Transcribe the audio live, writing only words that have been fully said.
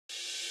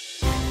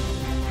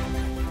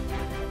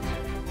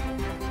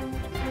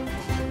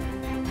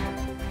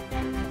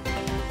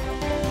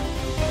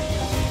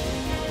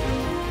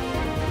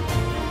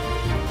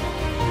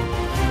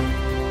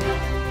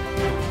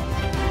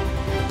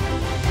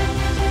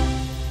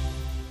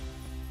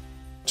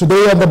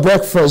Today on The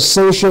Breakfast,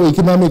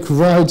 Socio-Economic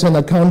Rights and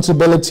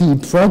Accountability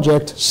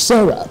Project,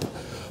 SERAP,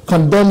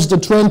 condemns the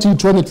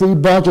 2023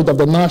 budget of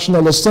the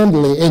National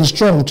Assembly in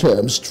strong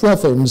terms,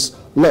 threatens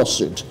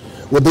lawsuit.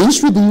 Will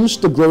this reduce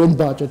the growing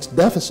budget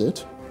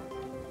deficit?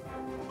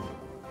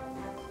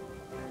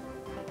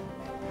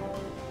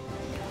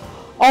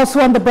 Also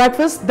on The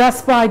Breakfast,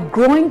 despite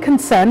growing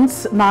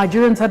concerns,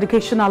 Nigerians'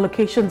 education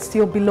allocation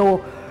still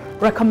below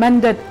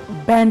recommended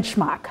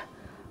benchmark.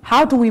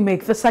 How do we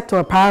make the sector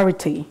a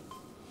priority?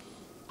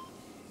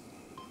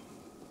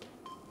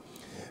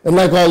 And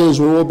like always,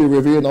 we will be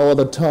reviewing all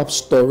the top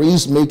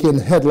stories making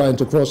headlines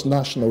across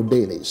national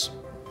dailies.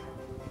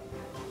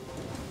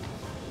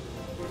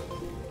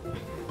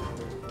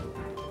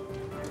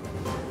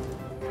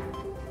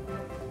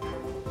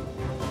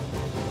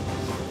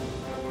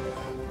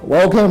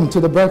 Welcome to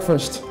The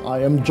Breakfast. I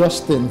am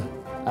Justin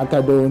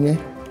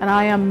Akadonye. And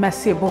I am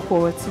Messi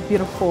Boko. It's a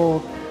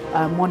beautiful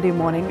Monday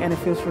morning, and it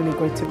feels really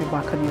great to be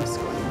back on your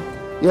screen.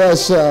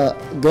 Yes,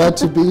 glad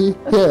to be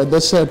here.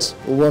 That's set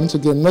once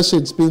again. Messi,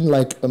 it's been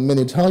like a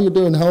minute. How are you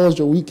doing? How was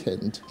your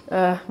weekend?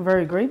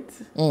 Very great.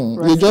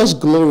 You're just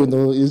glowing,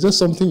 though. Is there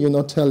something you're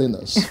not telling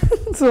us?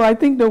 So I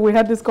think that we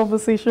had this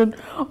conversation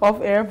off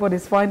air, but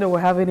it's fine that we're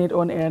having it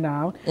on air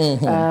now.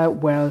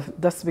 Well,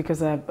 that's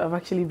because I've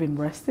actually been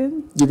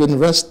resting. You've been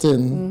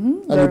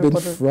resting, and you've been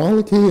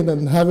frolicking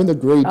and having a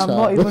great time. I'm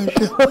not even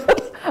sure.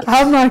 I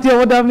have no idea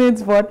what that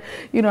means, but,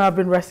 you know, I've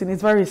been resting.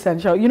 It's very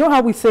essential. You know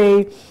how we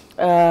say,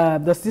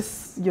 there's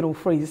this,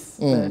 phrase,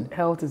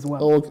 health is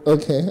wealth. Oh,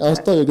 okay. I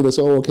thought you were going to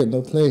say, oh, okay,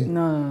 no play.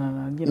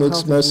 No.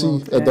 Makes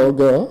Mercy a dog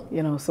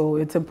girl. So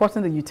it's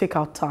important that you take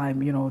out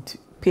time, to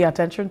pay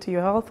attention to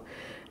your health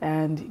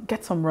and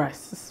get some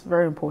rest. It's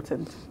very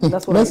important.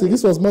 That's what Mercy,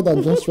 this was more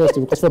than just rest,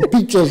 because from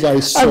pictures I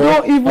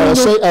saw,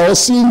 I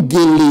was seeing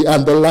Gilly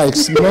and the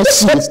likes.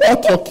 Mercy,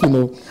 start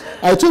talking.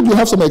 I told you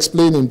have some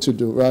explaining to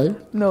do, right?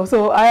 No,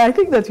 so I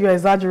think that you're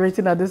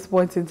exaggerating at this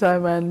point in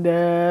time, and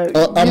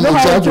I'm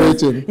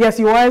exaggerating. Yes,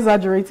 you are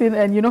exaggerating,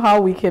 and you know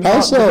how we can.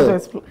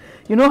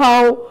 You know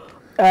how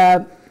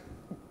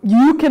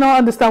you cannot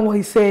understand what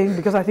he's saying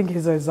because I think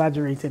he's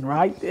exaggerating,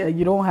 right?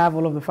 You don't have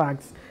all of the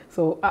facts.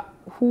 So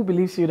who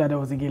believes you that there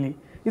was a gilly?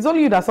 It's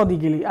only you that saw the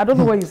gilly. I don't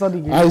know where you saw the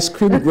gilly. I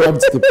screen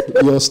grabbed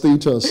your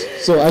status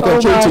so I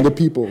can show it to the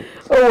people.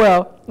 Oh,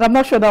 well, I'm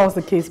not sure that was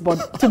the case,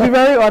 but to be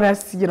very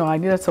honest, I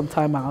needed some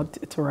time out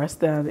to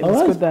rest, and it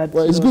was good that...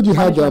 Well, it's good you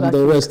had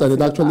the rest, and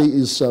it actually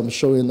is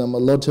showing a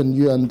lot on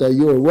you, and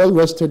you're well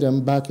rested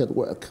and back at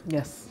work.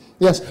 Yes.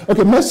 Yes.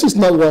 Okay, Messi is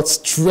not what's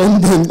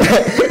trending.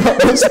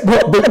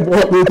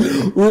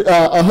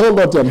 A whole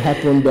lot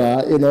happened,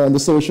 in the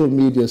social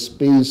media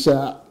space.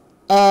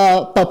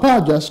 Papa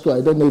Ajasco,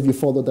 I don't know if you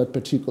follow that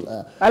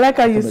particular. I like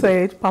how you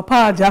say it,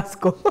 Papa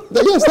Ajasco.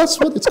 Yes, that's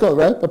what it's called,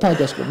 right? Papa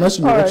Ajasco. Messi,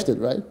 you watched it,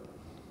 right?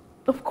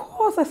 Of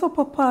course, I saw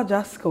Papa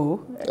Ajasco.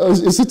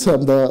 Is it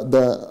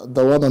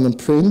the one on the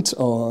print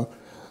or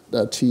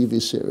the TV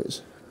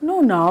series?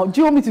 No. Do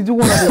you want me to do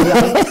one of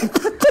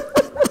the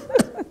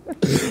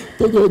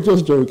Okay,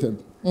 just joking.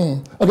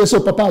 Okay, so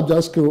Papa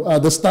Ajasco,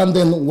 the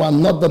standing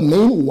one, not the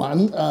main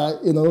one,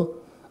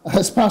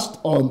 has passed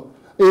on.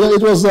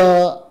 It was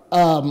a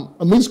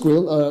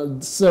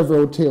minuscule,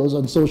 several tales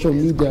on social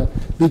media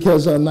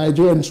because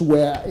Nigerians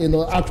were,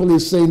 actually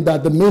saying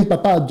that the main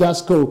Papa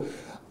Ajasco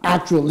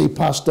actually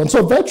passed on.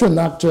 So veteran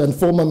actor and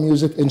former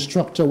music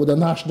instructor with the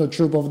National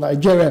Troupe of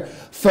Nigeria,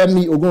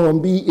 Femi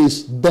Ogunrombi,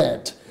 is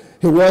dead.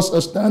 He was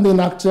a standing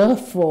actor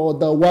for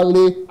the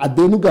Wale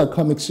Adenuga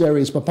comic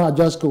series, Papa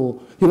Ajasco.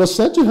 He was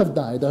said to have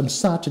died on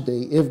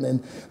Saturday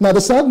evening. Now,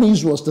 the sad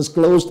news was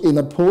disclosed in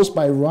a post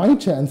by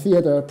writer and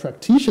theater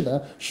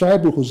practitioner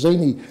Shaibu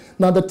Hussaini.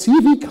 Now, the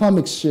TV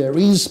comic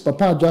series,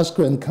 Papa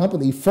Ajasco and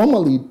Company,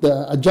 formerly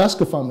the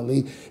Ajasco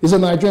Family, is a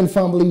Nigerian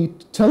family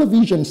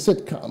television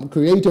sitcom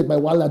created by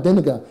Wale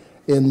Adenuga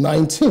in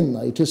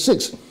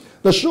 1996.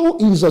 The show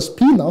is a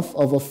spin-off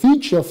of a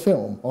feature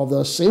film of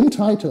the same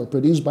title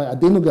produced by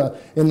Adenuga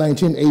in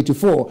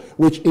 1984,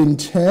 which in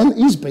turn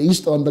is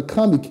based on the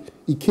comic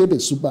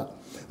Ikebe Suba.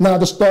 Now,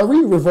 the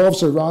story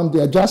revolves around the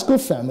Ajasco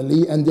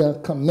family and their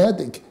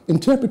comedic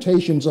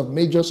interpretations of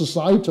major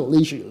societal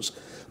issues.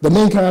 The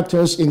main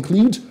characters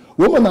include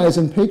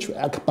womanizing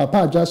patriarch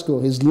Papa Ajasco,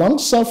 his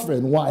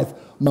long-suffering wife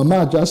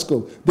Mama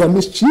Ajasco, their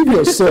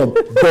mischievous son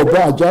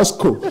Boba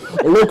Ajasco,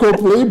 local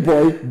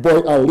playboy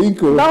Boy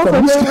Alinko,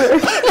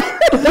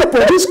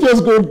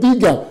 promiscuous gold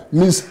digger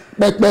Miss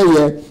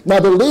Mekmeye. Now,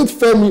 the late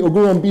Femi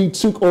Ogunrombi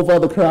took over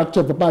the character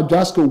of Papa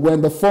Ajasco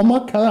when the former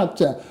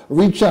character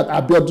Richard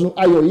Abiodun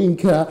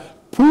Ayoyinka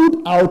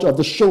pulled out of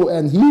the show,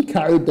 and he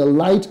carried the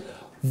light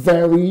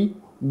very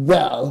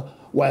well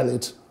while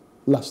it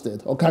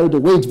lasted, or carried the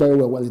weight very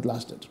well while it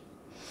lasted.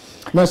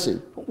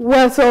 Mercy.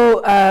 Well,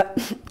 so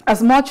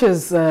as much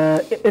as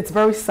it's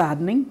very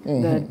saddening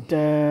that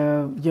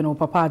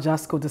Papa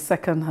Ajasco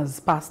II has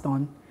passed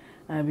on,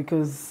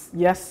 because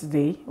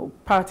yesterday, or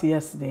prior to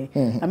yesterday,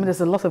 I mean,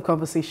 there's a lot of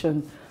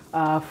conversation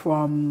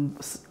from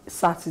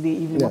Saturday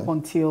evening up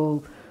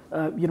until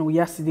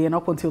yesterday and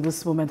up until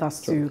this moment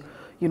as to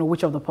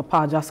which of the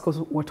Papa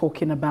Ajascos we're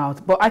talking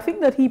about. But I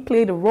think that he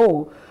played a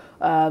role.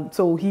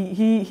 So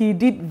he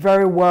did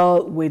very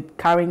well with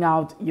carrying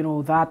out,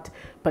 that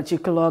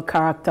particular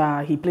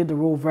character. He played the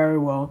role very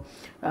well.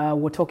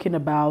 We're talking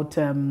about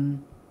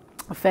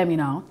Femi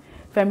now.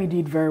 Femi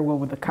did very well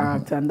with the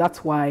character, and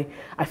that's why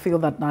I feel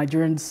that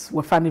Nigerians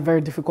were finding it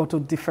very difficult to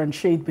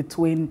differentiate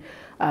between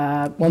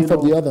one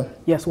from the other.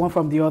 Yes, one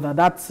from the other.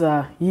 That's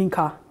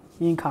Yinka,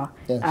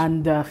 yes,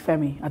 and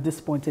Femi at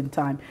this point in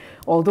time.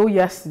 Although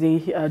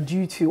yesterday,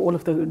 due to all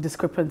of the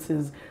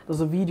discrepancies, there's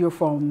a video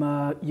from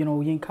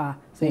Yinka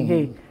saying,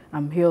 "Hey,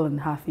 I'm healed and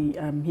happy.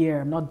 I'm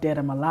here. I'm not dead.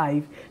 I'm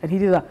alive." And he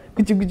did that.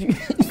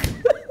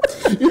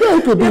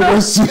 It could be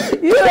worse. So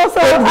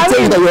I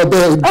mean, that you're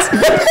dead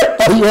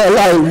and you're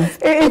alive.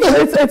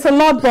 It's a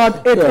lot,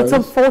 but it's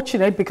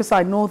unfortunate because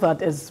I know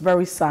that it's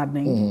very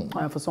saddening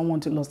for someone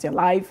to lose their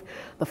life.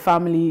 The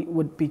family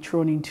would be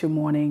thrown into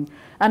mourning,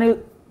 and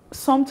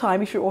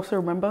sometime you should also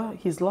remember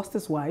he's lost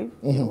his wife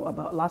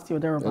about last year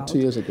thereabout. 2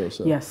 years ago.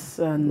 So yes,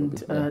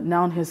 and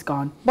now he's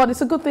gone. But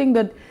it's a good thing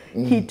that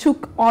he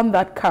took on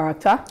that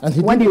character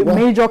when the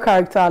major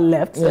character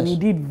left, and he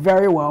did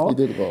very well. He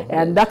did well,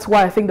 and that's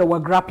why I think that we're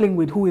grappling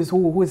with who is the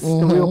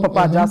real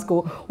Papa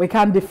Ajasco. We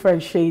can't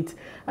differentiate.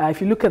 If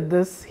you look at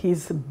this,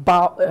 he's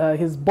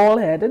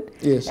bald-headed,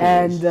 yes,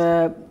 and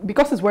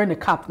because he's wearing a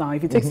cap now,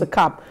 if he takes the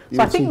cap,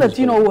 so I think that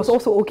it was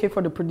also okay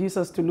for the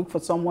producers to look for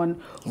someone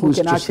who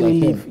can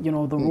actually leave,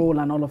 the role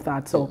and all of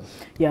that. So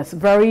yes,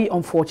 very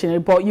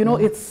unfortunate, but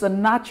it's a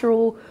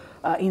natural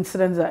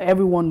incident that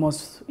everyone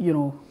must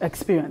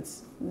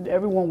experience.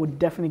 Everyone would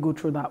definitely go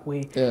through that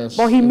way. Yes,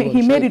 but he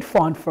made it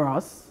fun for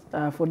us.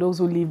 For those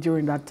who lived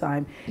during that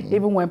time,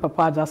 even when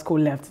Papa Ajasco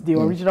left, the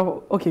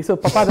original, so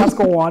Papa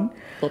Ajasco won.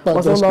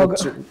 Was no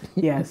longer,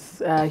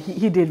 yes,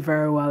 he did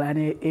very well, and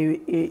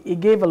it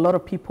gave a lot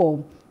of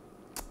people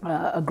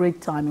a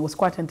great time. It was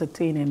quite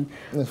entertaining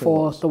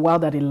for the while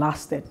that it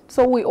lasted.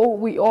 So we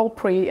all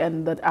pray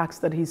and that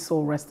ask that his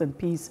soul rest in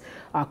peace.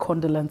 Our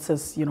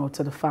condolences,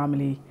 to the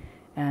family.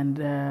 And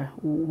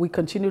we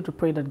continue to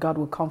pray that God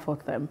will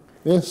comfort them.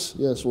 Yes,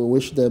 we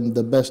wish them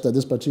the best at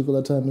this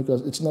particular time,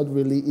 because it's not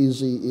really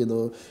easy,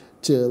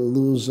 to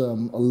lose a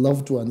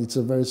loved one. It's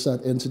a very sad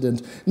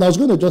incident. Now, I was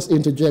going to just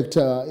interject,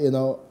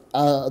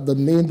 the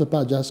name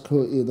Papa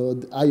Ajasco,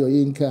 Ayo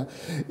Yinka.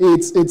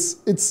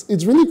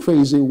 It's really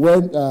crazy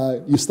when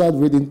you start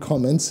reading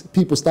comments.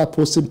 People start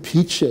posting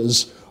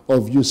pictures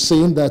of you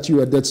saying that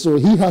you are dead. So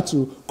he had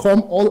to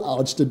come all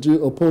out to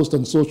do a post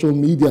on social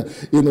media,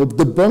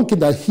 debunking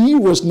that he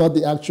was not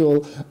the actual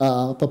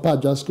Papa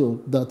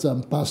Ajasco that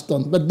passed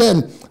on. But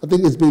then I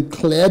think it's been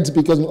cleared,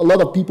 because a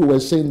lot of people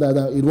were saying that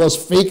it was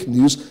fake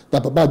news,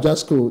 that Papa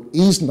Ajasco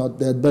is not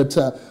dead, but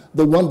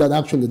the one that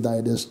actually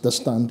died is the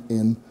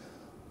stand-in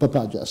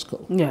Papa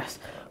Ajasco. Yes.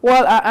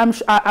 Well,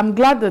 I'm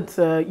glad that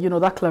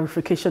that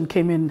clarification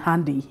came in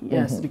handy.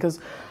 Yes, because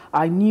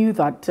I knew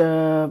that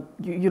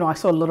I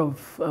saw a lot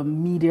of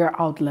media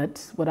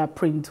outlets, whether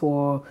print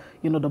or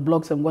the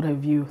blogs and what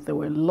have you. There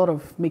were a lot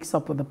of mix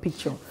up with the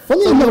picture.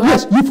 Funny enough,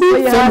 yes, you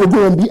put Femi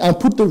Ogunrombi and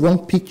put the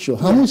wrong picture.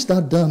 How is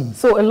that done?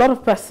 So a lot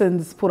of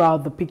persons put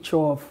out the picture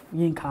of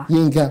Yinka.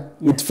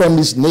 With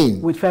Femi's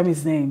name. With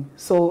Femi's name.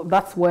 So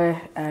that's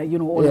where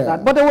all of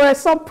that. But there were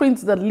some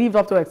prints that lived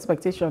up to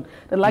expectation.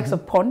 The likes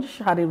of Punch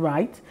had it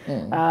right.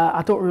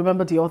 I don't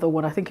remember the other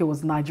one. I think it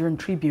was Nigerian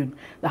Tribune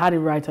that had it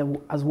right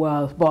as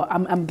well. But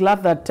I'm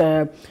glad that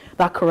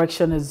that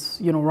correction is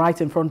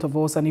right in front of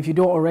us. And if you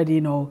don't already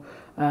know,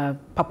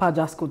 Papa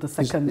Ajasco the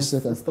second is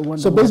the one.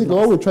 So basically,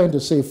 all we're trying to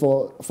say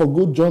for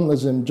good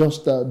journalism,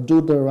 just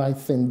do the right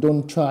thing.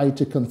 Don't try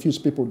to confuse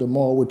people the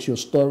more with your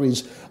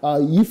stories.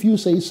 If you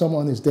say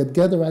someone is dead,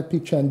 get the right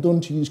picture and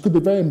don't use. It could be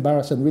very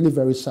embarrassing, really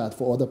very sad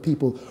for other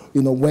people.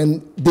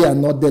 when they are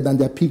not dead and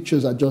their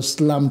pictures are just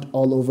slammed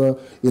all over,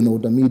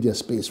 the media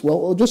space. Well,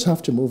 we'll just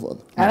have to move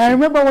on. And I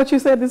remember what you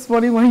said this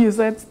morning when you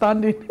said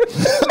standing.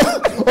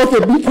 Okay,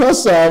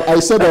 because I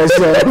said I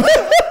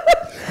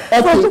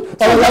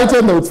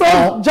was.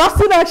 So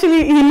Justin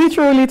actually, he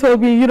literally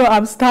told me,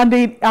 I'm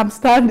standing I was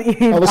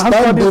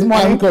standing this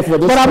morning, for this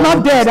but I'm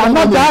not dead. I'm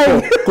not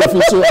dying.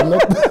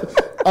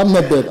 I'm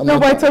not dead.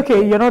 But it's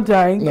okay. You're not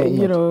dying.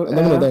 No, I'm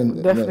not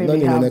dying. Definitely not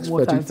in the next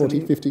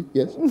 40, 50,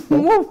 yes.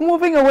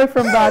 Moving away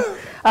from that,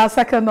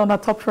 second on our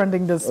top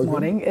trending this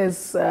morning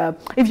is,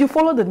 if you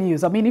follow the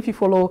news, if you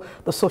follow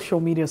the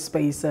social media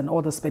space and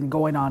all that's been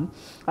going on,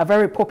 a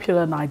very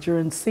popular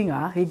Nigerian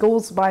singer, he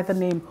goes by the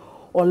name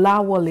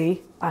Olawale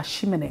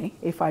Ashimene,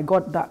 if I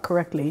got that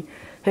correctly.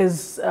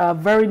 He's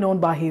very known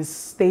by his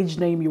stage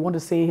name, you want to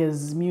say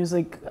his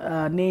music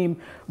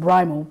name,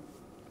 Brymo,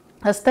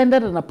 has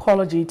tendered an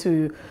apology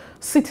to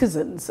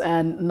citizens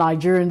and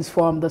Nigerians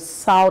from the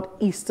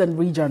southeastern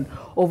region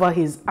over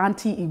his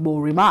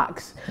anti-Igbo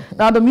remarks.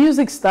 Now, the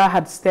music star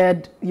had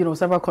stirred,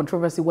 several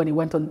controversy when he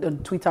went on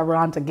Twitter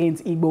rant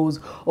against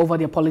Igbos over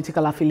their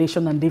political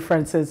affiliation and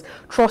differences.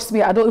 Trust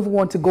me, I don't even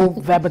want to go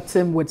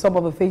verbatim with some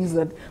of the things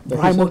that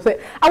Brymo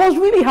said. I was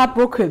really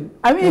heartbroken.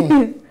 I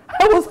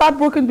was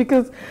heartbroken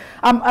because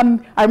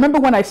I remember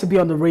when I used to be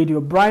on the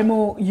radio,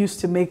 Brymo used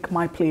to make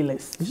my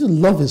playlist. You just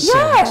love his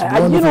songs.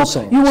 Yeah, you know,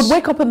 songs. You would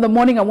wake up in the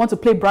morning and want to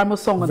play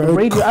Brymo's song on the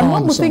radio. And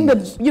one would think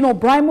that, you know,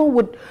 Brymo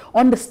would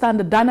understand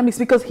the dynamics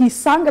because he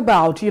sang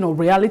about, you know,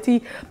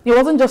 reality. He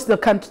wasn't just the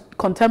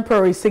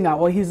contemporary singer,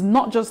 or he's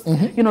not just,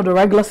 you know, the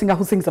regular singer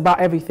who sings about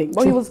everything.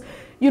 But he was,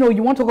 you know,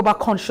 you want to talk about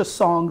conscious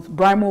songs,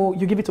 Brymo,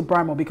 you give it to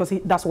Brymo because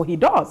that's what he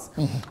does.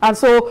 And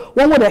so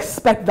one would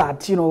expect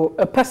that, you know,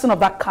 a person of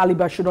that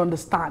caliber should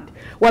understand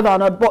whether or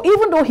not. But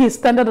even though he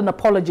extended an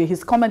apology,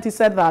 his comment, he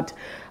said that,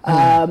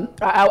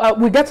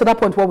 we get to that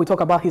point where we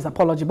talk about his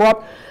apology.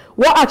 But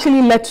what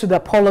actually led to the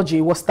apology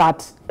was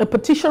that a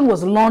petition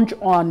was launched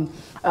on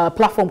a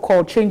platform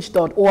called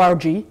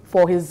change.org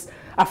for his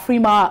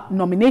Afrima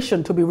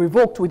nomination to be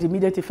revoked with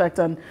immediate effect.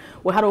 And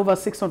we had over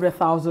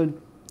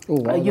 600,000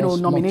 you know,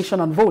 nomination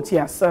and votes,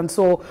 yes. And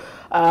so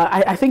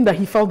I think that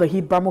he felt the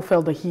heat, Brymo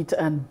felt the heat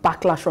and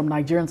backlash from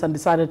Nigerians and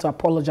decided to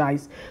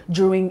apologize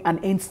during an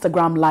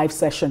Instagram live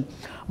session.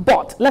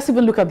 But let's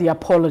even look at the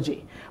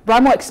apology.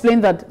 Brymo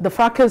explained that the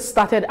fracas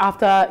started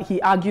after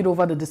he argued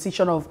over the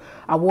decision of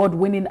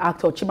award-winning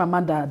actor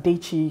Chimamanda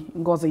Adichie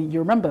Ngozi, you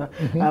remember,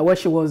 where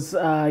she was,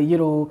 you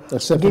know,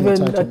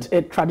 given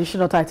a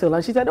traditional title.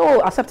 And she said, oh,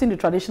 accepting the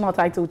traditional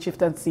title,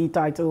 chieftaincy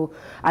title,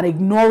 and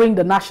ignoring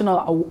the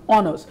national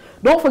honors.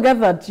 Don't forget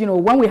that, you know,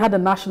 when we had the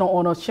national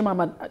honors,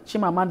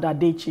 Chimamanda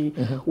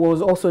Adichie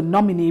was also a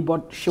nominee,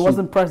 but she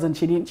wasn't present.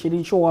 She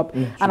didn't show up.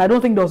 And I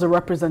don't think there was a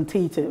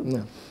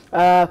representative.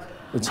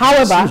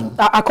 However,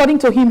 according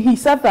to him, he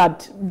said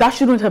that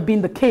shouldn't have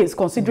been the case,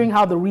 considering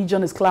how the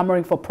region is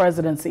clamoring for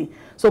presidency.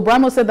 So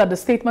Brymo said that the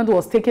statement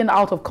was taken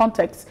out of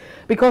context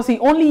because he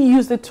only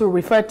used it to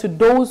refer to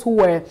those who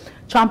were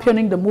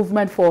championing the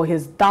movement for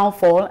his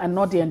downfall and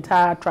not the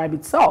entire tribe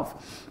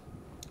itself.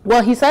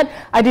 Well, he said,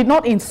 I did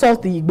not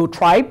insult the Igbo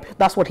tribe.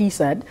 That's what he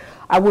said.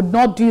 I would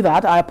not do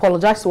that. I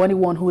apologize to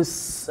anyone who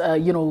is,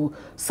 you know,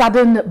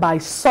 saddened by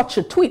such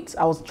a tweet.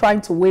 I was trying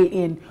to weigh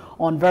in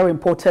on very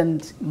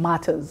important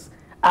matters.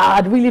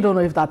 I really don't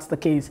know if that's the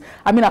case.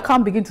 I mean, I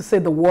can't begin to say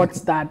the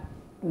words that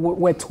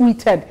were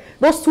tweeted.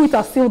 Those tweets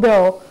are still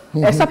there,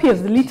 except he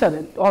has deleted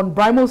it on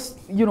Brymo's,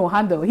 you know,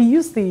 handle. He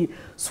used the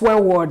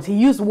swear words. He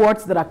used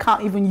words that I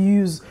can't even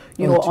use,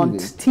 you know, on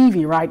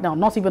TV right now,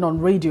 not even on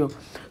radio.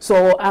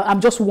 So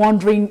I'm just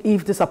wondering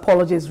if this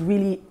apology is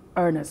really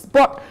earnest.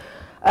 But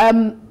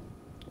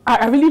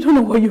I really don't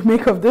know what you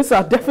make of this.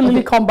 I'll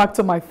definitely come back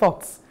to my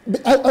thoughts.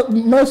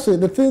 Mercy,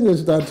 the thing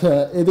is that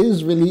it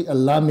is really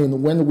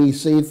alarming when we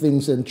say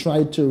things and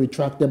try to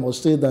retract them or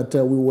say that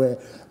we were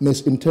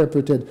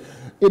misinterpreted.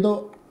 You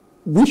know,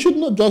 we should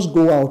not just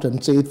go out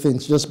and say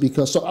things just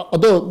because. So,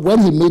 although when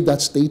he made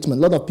that statement,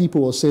 a lot of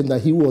people were saying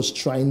that he was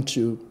trying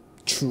to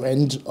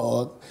trend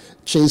or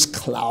chase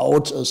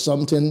clout or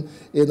something.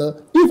 You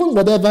know, even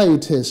whatever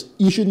it is,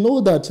 you should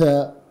know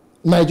that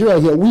Nigeria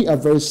here, we are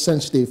very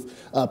sensitive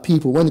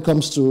people when it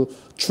comes to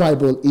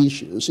tribal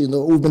issues. You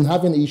know, we've been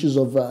having issues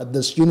of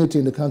disunity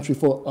in the country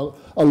for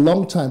a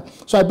long time.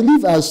 So I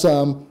believe as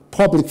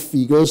public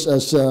figures,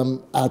 as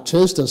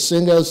artists, as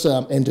singers,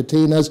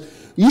 entertainers,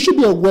 you should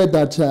be aware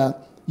that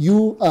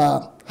you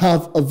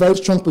have a very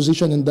strong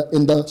position in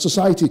the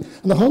society,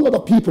 and a whole lot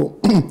of people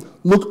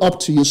look up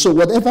to you. So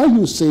whatever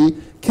you say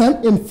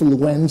can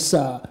influence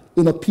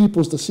you know,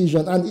 people's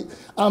decision. And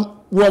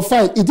well,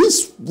 fine. It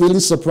is really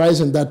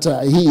surprising that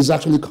he is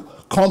actually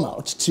come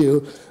out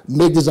to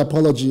make this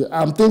apology.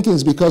 I'm thinking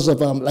it's because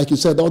of, like you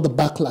said, all the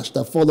backlash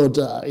that followed,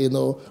 you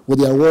know, with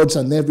the awards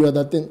and every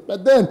other thing.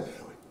 But then,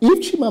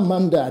 if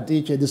Chimamanda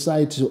Adichie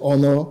decides to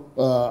honor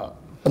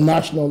a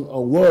national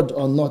award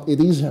or not, it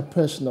is her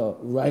personal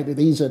right. It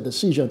is her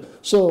decision.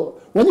 So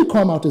when you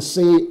come out to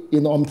say, you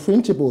know,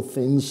 unprintable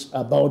things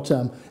about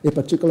a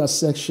particular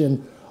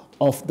section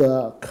of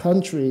the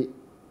country,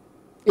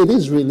 it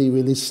is really,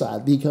 really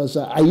sad because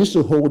I used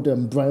to hold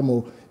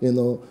Brymo, you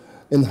know,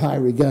 in high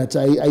regard.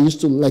 I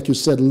used to, like you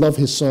said, love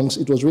his songs.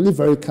 It was really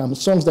very calm.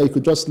 Songs that you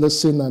could just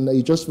listen and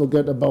you just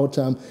forget about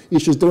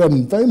issues. They were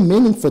very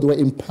meaningful. They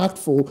were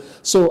impactful.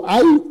 So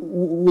I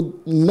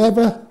would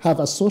never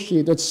have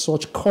associated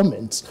such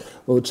comments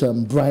with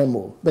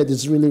Brymo. But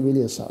it's really,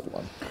 really a sad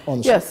one,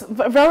 honestly. Yes,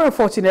 very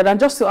unfortunate. And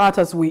just to add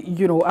as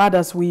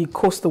we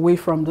coast away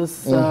from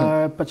this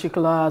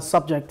particular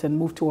subject and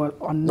move to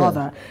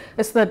another,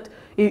 it's that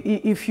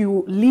if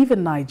you live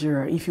in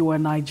Nigeria, if you were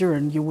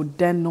Nigerian, you would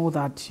then know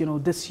that, you know,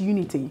 this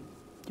unity,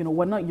 you know,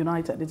 we're not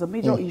united. It's a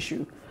major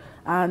issue.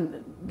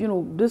 And, you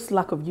know, this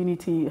lack of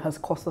unity has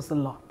cost us a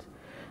lot.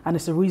 And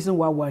it's the reason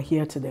why we're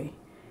here today.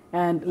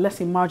 And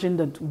let's imagine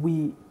that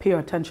we pay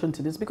attention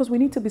to this because we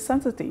need to be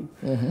sensitive.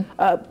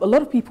 A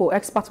lot of people,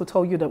 experts will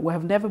tell you that we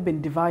have never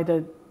been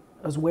divided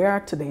as we are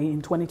today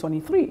in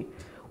 2023.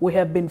 We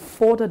have been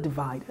further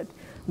divided.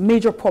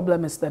 Major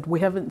problem is that we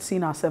haven't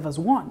seen ourselves as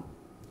one.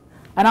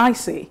 And I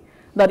say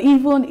that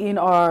even in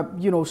our,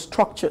 you know,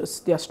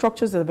 structures, there are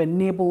structures that have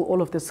enabled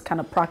all of this kind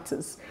of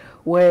practice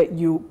where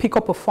you pick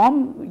up a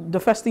form, the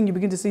first thing you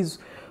begin to see is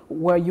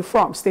where you're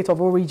from, state of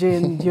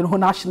origin, you know,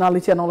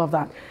 nationality and all of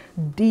that.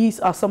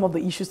 These are some of the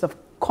issues that have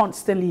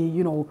constantly,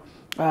 you know,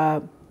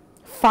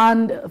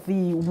 fan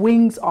the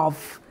wings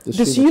of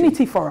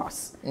disunity for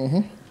us.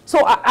 So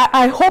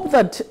I hope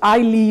that I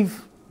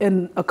live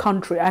in a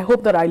country, I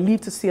hope that I live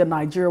to see a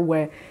Nigeria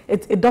where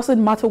it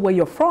doesn't matter where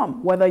you're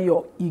from, whether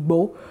you're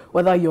Igbo,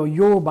 whether you're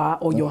Yoruba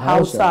or you're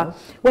Hausa,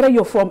 whether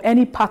you're from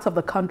any part of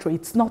the country,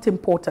 it's not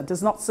important,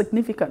 it's not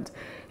significant.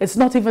 It's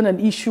not even an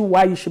issue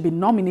why you should be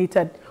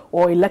nominated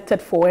or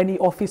elected for any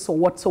office or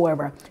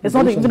whatsoever. It's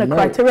not even a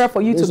criteria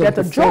for you to get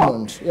a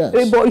job.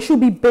 Yes. But it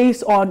should be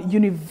based on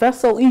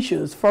universal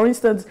issues. For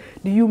instance,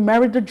 do you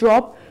merit the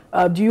job?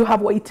 Do you have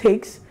what it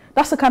takes?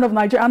 That's the kind of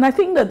Nigeria. And I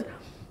think that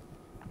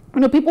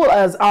people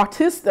as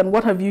artists and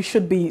what have you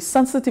should be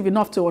sensitive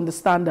enough to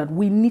understand that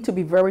we need to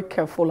be very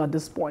careful at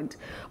this point.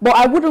 But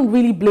I wouldn't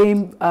really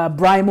blame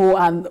Brymo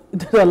and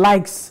the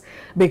likes,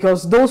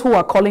 because those who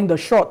are calling the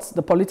shots,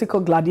 the political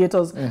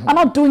gladiators, are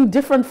not doing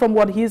different from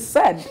what he's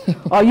said.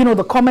 Or,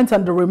 the comments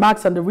and the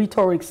remarks and the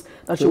rhetorics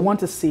that you want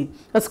to see.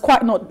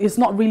 It's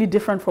not really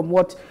different from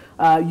what,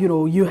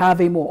 you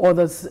have him or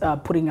others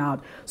putting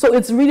out. So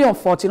it's really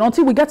unfortunate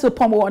until we get to the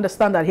point where we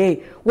understand that,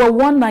 hey, we're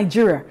one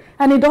Nigeria.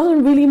 And it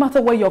doesn't really matter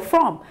where you're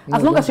from.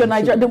 As long as you're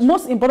Nigerian. The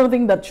most important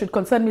thing that should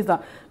concern me is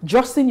that,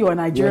 Justin, you're a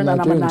Nigerian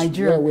and I'm a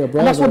Nigerian. Yeah, and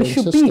that's what it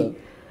should be.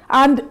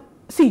 And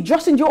see,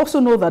 Justin, you also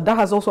know that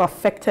has also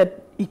affected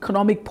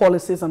economic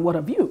policies and what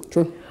have you.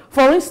 True.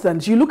 For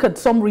instance, you look at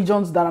some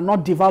regions that are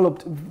not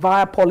developed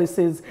via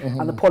policies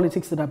and the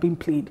politics that are being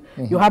played.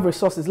 You have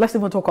resources. Let's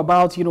even talk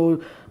about,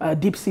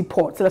 deep sea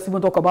ports. Let's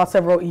even talk about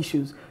several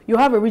issues. You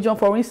have a region,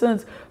 for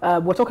instance,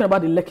 we're talking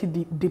about the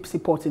Lekki deep sea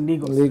port in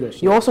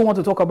Lagos. You also want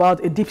to talk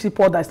about a deep sea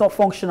port that's not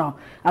functional.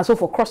 And so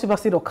for Cross River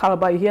State or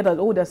Calabar, you hear that,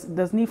 oh,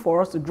 there's need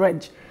for us to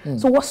dredge.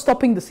 So what's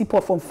stopping the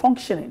seaport from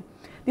functioning?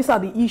 These are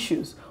the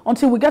issues.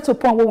 Until we get to a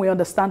point where we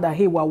understand that,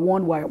 hey, we're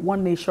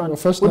one nation. We're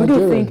first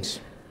Nigerians.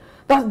 Think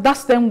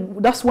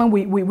that's when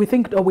we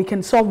think that we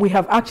can solve. We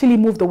have actually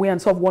moved away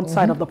and solved one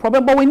side of the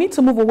problem, but we need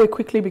to move away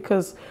quickly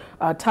because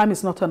time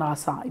is not on our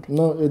side.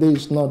 No, it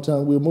is not.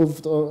 We'll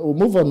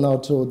move on now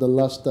to the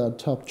last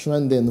top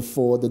trending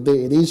for the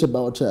day. It is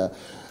about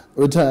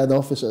retired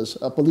officers,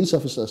 police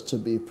officers to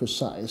be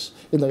precise.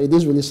 It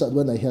is really sad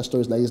when I hear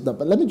stories like this.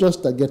 But let me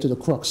just get to the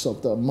crux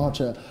of the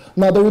matter.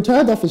 Now, the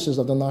retired officers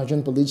of the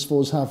Nigerian Police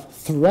Force have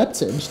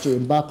threatened to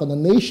embark on a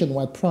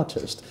nationwide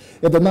protest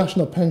if the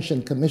National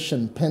Pension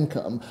Commission,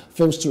 PENCOM,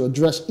 fails to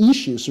address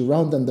issues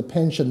surrounding the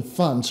pension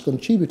funds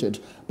contributed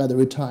by the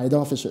retired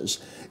officers.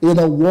 In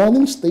a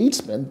warning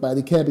statement by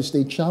the Kebbi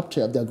State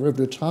chapter of the aggrieved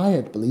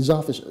retired police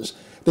officers,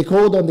 they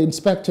called on the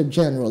Inspector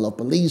General of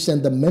Police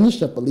and the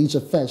Minister of Police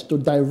Affairs to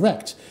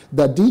direct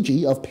the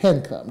DG of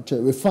PENCOM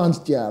to refund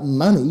their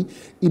money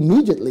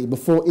immediately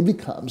before it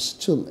becomes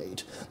too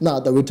late. Now,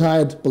 the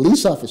retired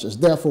police officers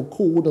therefore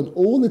called on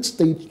all its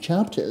state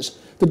chapters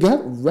to get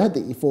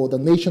ready for the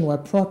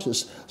nationwide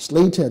protest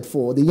slated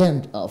for the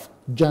end of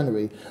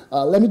January.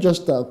 Let me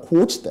just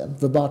quote them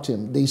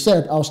verbatim. They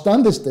said, our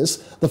stand is this: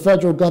 the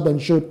federal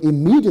government should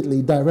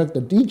immediately direct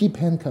the DG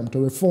PENCOM to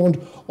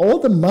refund all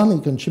the money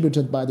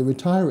contributed by the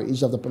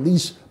retirees of the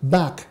police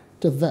back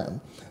to them.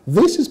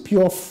 This is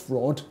pure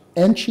fraud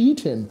and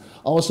cheating,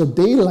 also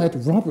daylight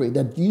robbery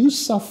that you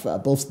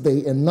suffer both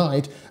day and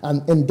night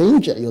and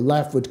endanger your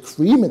life with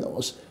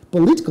criminals,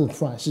 political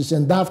crisis,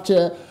 and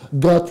after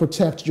God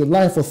protect your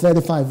life for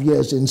 35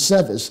 years in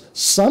service,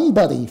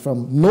 somebody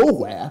from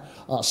nowhere,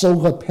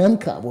 so-called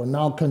PENCOM, will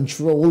now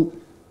control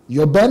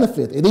your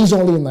benefit. It is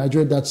only in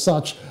Nigeria that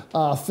such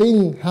a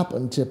thing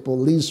happened to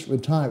police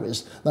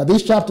retirees. Now,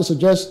 this chapter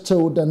suggests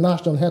to the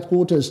national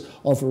headquarters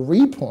of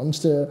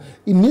REPONS to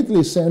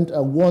immediately send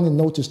a warning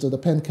notice to the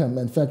PENCOM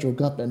and federal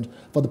government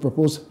for the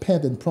proposed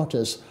pending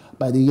protest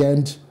by the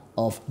end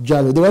of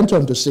January. They went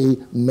on to say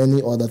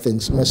many other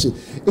things. Mercy.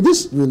 It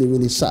is really,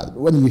 really sad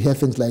when you hear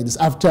things like this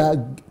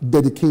after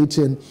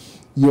dedicating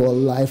your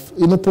life.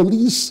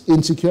 Police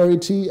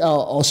insecurity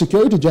or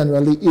security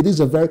generally, it is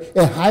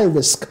a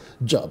high-risk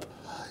job.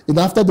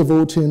 After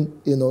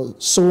devoting,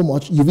 so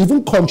much, you've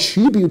even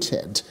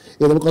contributed,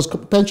 because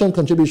pension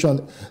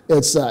contribution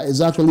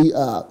is actually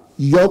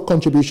your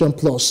contribution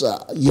plus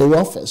your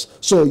office.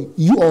 So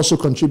you also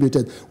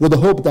contributed with the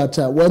hope that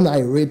when I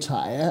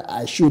retire,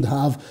 I should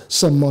have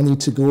some money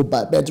to go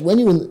back. But when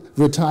you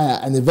retire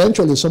and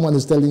eventually someone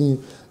is telling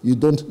you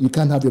you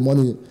can't have your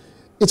money,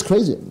 it's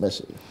crazy,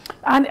 Mercy.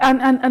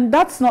 And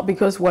that's not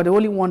because we're the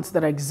only ones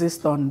that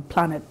exist on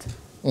planet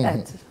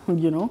Earth.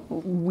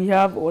 We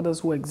have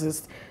others who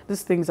exist.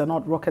 These things are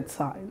not rocket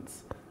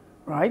science,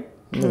 right?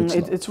 No,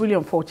 it's really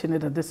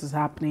unfortunate that this is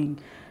happening,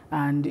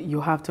 and you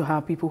have to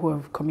have people who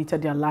have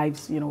committed their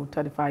lives,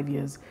 35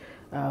 years,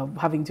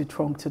 having to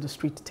trunk to the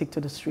street, take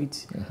to the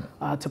street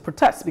to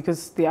protest,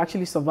 because they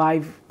actually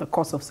survive the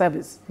course of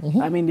service.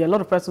 I mean, there are a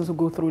lot of persons who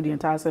go through the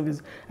entire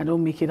service and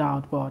don't make it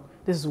out, but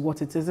this is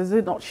what it is. Is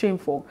it not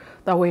shameful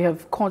that we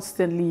have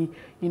constantly,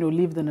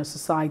 lived in a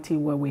society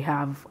where we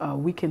have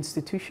weak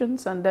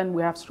institutions and then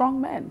we have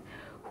strong men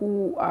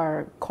who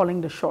are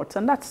calling the shots?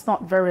 And that's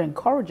not very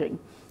encouraging.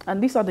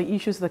 And these are the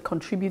issues that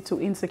contribute to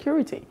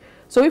insecurity.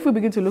 So if we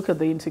begin to look at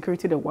the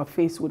insecurity that we're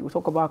faced with, we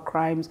talk about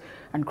crimes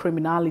and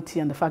criminality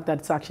and the fact that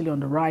it's actually on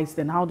the rise,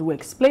 then how do we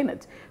explain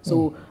it?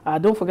 So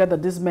don't forget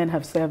that these men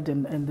have served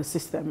in the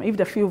system. If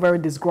they feel very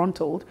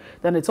disgruntled,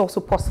 then it's also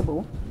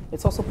possible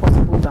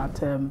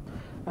that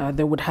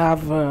they would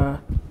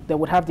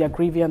have their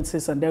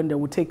grievances, and then they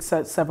would take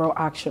several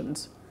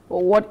actions.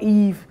 Well, what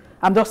if,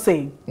 I'm just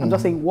saying,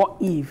 what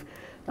if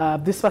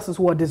these persons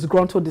who are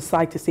disgruntled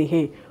decide to say,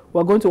 hey,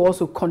 we're going to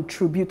also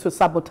contribute to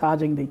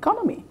sabotaging the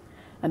economy,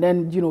 and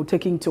then, you know,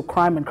 taking to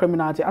crime and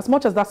criminality, as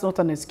much as that's not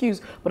an excuse,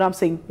 but I'm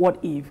saying, what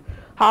if?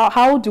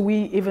 How do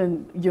we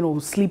even, you know,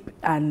 sleep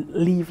and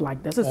live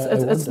like this?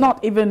 It's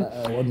not even,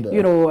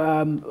 you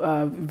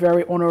know,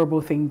 very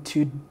honorable thing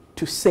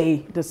to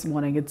say this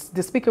morning. It's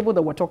despicable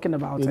that we're talking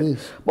about it.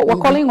 But we're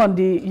calling on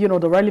the, you know,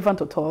 the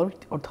relevant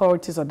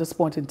authorities at this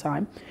point in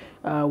time.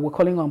 We're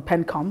calling on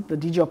PENCOM, the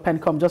DG of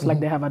PENCOM, just like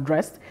they have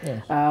addressed.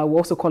 Yes. We're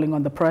also calling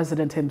on the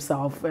president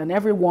himself and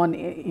everyone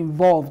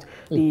involved,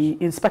 the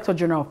Inspector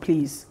General of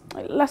Police.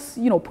 Let's,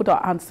 you know, put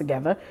our hands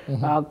together,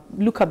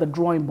 look at the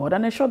drawing board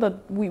and ensure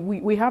that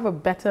we have a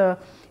better,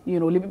 you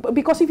know,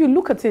 because if you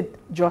look at it,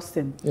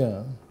 Justin,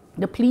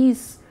 the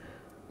police,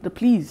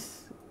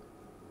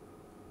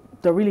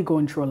 they're really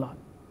going through a lot.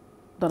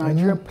 The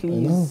Nigerian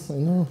police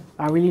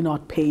are really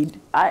not paid.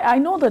 I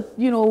know that,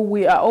 you know,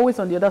 we are always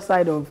on the other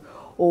side of,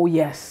 oh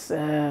yes,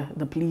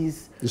 the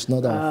police, it's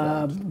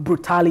not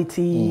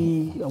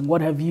brutality and what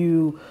have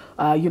you,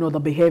 you know, the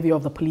behavior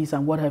of the police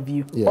and what have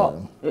you.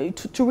 But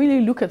to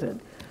really look at it,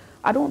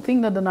 I don't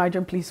think that the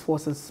Nigerian police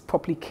force is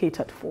properly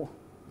catered for.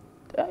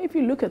 If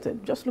you look at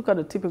it, just look at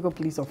a typical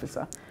police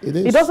officer.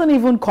 It doesn't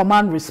even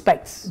command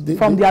respect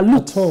from their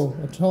looks. At all.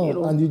 You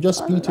know, and you just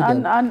speak to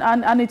them.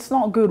 And it's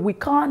not good. We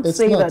can't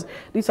say that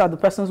these are the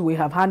persons we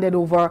have handed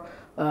over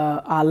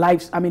our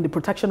lives, I mean the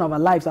protection of our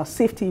lives, our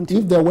safety into.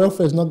 If their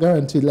welfare is not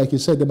guaranteed, like you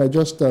said, they might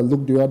just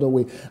look the other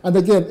way. And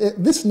again,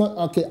 this is not,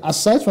 okay,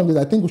 aside from this,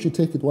 I think we should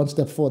take it one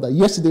step further.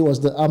 Yesterday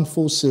was the Armed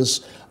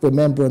Forces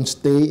Remembrance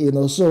Day, you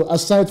know, so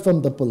aside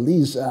from the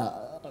police,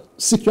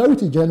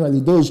 security generally,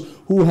 those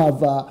who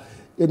have,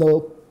 you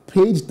know,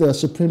 paid the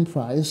supreme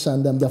price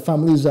and their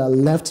families are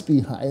left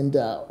behind,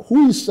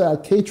 who is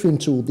catering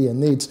to their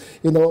needs?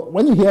 You know,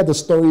 when you hear the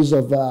stories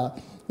of,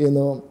 you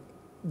know,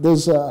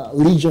 those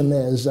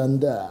legionnaires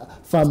and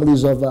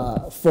families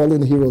of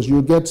fallen heroes,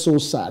 you get so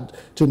sad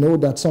to know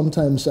that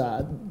sometimes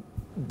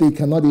they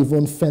cannot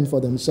even fend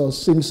for themselves,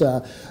 since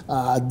their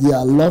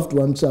loved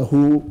ones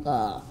who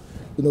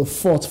you know,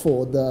 fought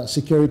for the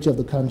security of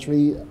the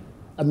country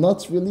are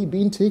not really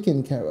being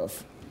taken care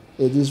of.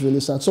 It is really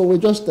sad. So we're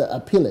just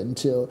appealing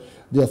to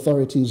the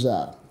authorities,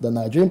 the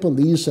Nigerian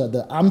police,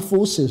 the armed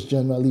forces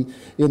generally,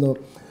 you know,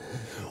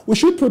 we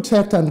should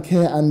protect and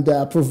care and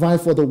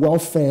provide for the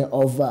welfare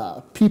of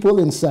people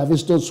in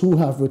service, those who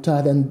have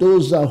retired and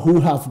those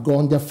who have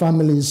gone. Their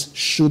families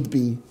should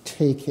be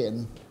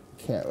taken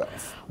care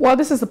of. Well,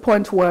 this is the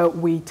point where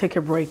we take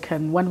a break,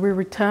 and when we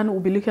return, we'll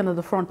be looking at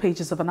the front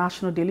pages of our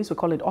national dailies. We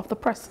call it Off the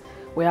Press.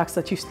 We ask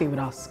that you stay with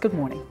us. Good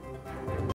morning.